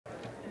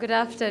Good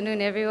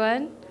afternoon,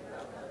 everyone.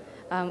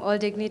 All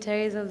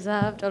dignitaries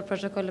observed, all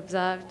protocol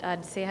observed.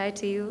 I'd say hi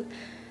to you.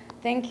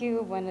 Thank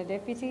you, Bwana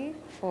Deputy,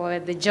 for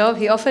the job.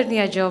 He offered me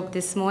a job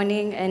this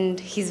morning, and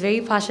he's very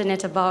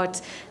passionate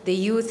about the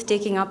youth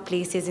taking up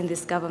places in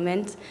this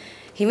government.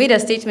 He made a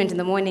statement in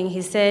the morning.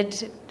 He said,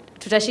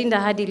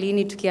 tutashinda hadi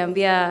lini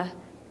tukiambia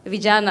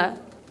vijana,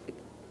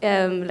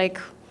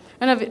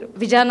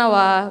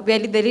 vijana we are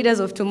the leaders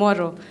of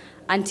tomorrow.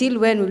 Until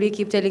when will we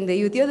keep telling the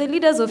youth, you're the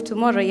leaders of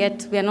tomorrow,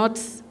 yet they're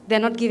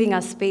not giving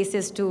us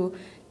spaces to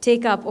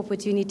take up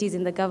opportunities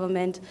in the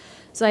government.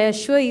 So I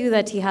assure you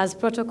that he has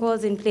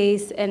protocols in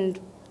place and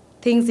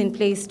things in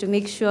place to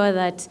make sure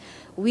that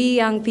we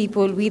young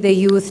people, we the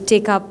youth,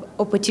 take up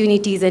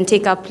opportunities and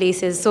take up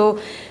places. So,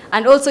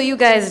 and also you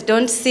guys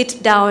don't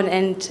sit down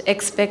and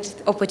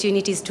expect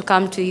opportunities to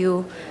come to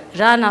you.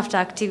 Run after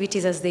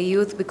activities as the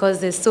youth,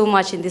 because there's so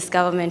much in this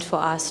government for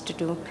us to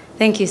do.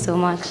 Thank you so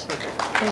much.